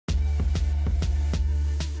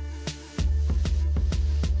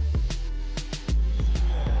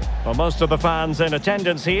Well, most of the fans in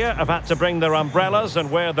attendance here have had to bring their umbrellas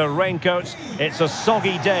and wear their raincoats. It's a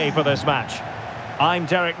soggy day for this match. I'm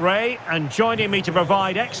Derek Ray, and joining me to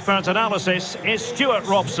provide expert analysis is Stuart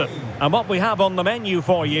Robson. And what we have on the menu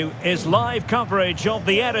for you is live coverage of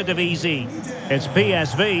the Eredivisie. It's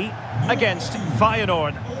PSV against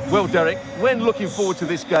Feyenoord. Well, Derek, when looking forward to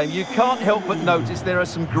this game, you can't help but notice there are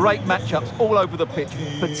some great matchups all over the pitch,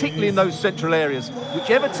 particularly in those central areas.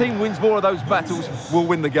 Whichever team wins more of those battles will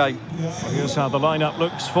win the game. Here's how the lineup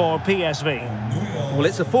looks for PSV. Well,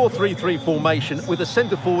 it's a 4-3-3 formation with a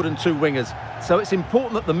centre forward and two wingers. So it's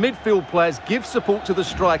important that the midfield players give support to the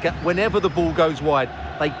striker whenever the ball goes wide.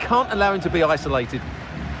 They can't allow him to be isolated.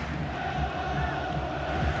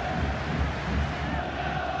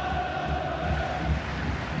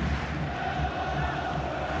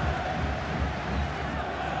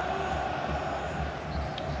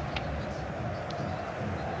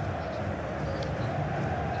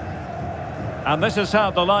 And this is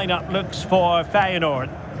how the lineup looks for Feyenoord.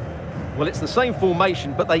 Well, it's the same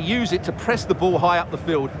formation, but they use it to press the ball high up the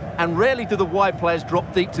field, and rarely do the wide players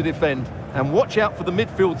drop deep to defend. And watch out for the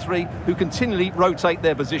midfield three, who continually rotate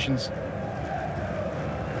their positions.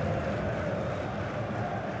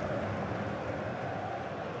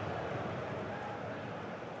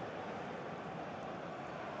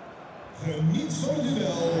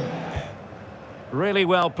 Really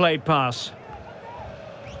well played pass.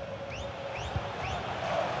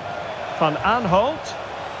 Van Aanholt.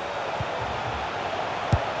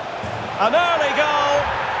 An early goal.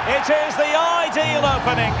 It is the ideal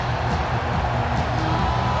opening.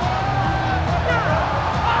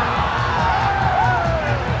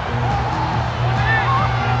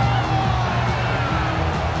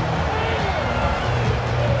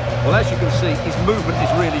 Well, as you can see, his movement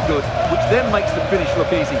is really good, which then makes the finish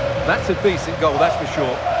look easy. That's a decent goal, that's for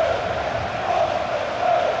sure.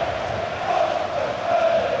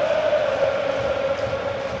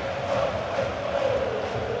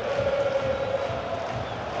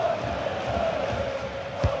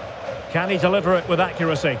 Can he deliver it with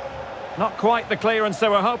accuracy? Not quite the clearance they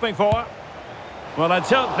were hoping for. Well, I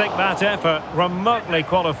don't think that effort remotely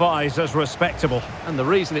qualifies as respectable. And the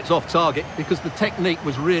reason it's off target, because the technique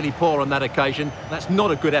was really poor on that occasion. That's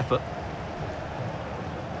not a good effort.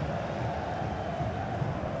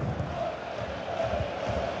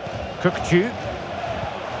 Kukçu.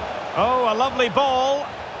 Oh, a lovely ball.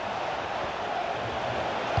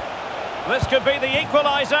 This could be the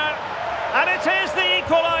equaliser. And it is the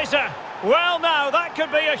equaliser. Well, now, that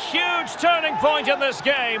could be a huge turning point in this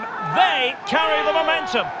game. They carry the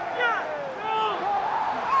momentum.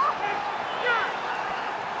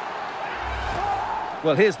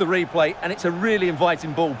 Well, here's the replay, and it's a really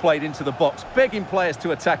inviting ball played into the box, begging players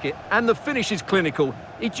to attack it, and the finish is clinical.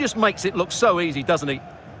 He just makes it look so easy, doesn't he?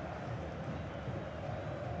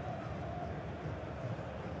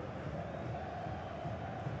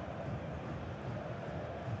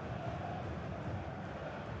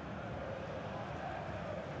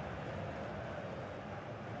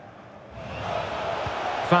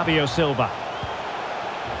 Fabio Silva.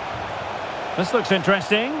 This looks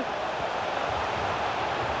interesting.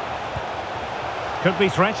 Could be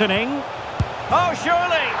threatening. Oh,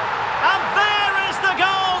 surely! And there is the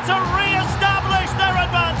goal to re-establish their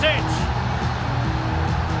advantage!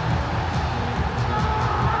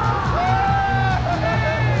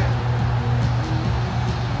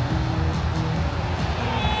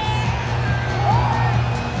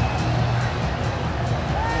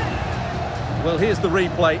 Well, here's the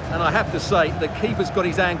replay, and I have to say, the keeper's got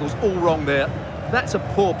his angles all wrong there. That's a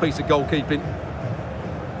poor piece of goalkeeping.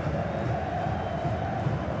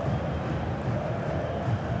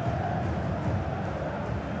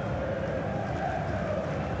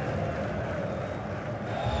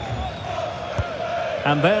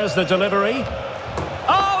 And there's the delivery.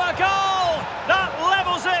 Oh, a goal! That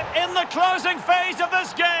levels it in the closing phase of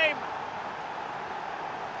this game.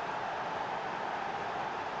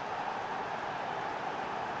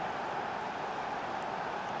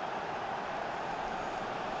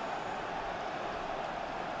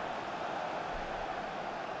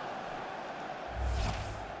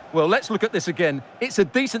 Well, let's look at this again. It's a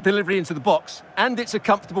decent delivery into the box, and it's a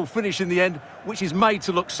comfortable finish in the end, which is made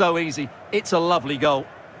to look so easy. It's a lovely goal.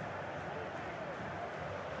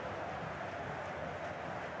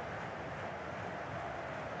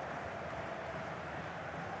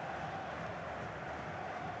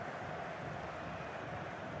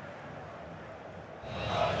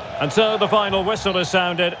 And so the final whistle is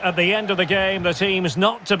sounded. At the end of the game, the team's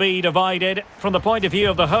not to be divided. From the point of view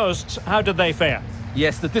of the hosts, how did they fare?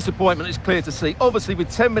 Yes, the disappointment is clear to see. Obviously, with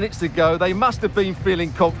 10 minutes to go, they must have been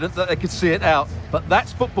feeling confident that they could see it out. But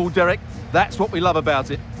that's football, Derek. That's what we love about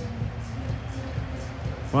it.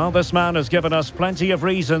 Well, this man has given us plenty of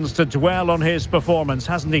reasons to dwell on his performance,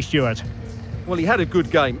 hasn't he, Stuart? Well, he had a good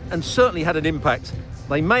game and certainly had an impact.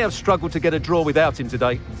 They may have struggled to get a draw without him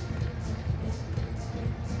today.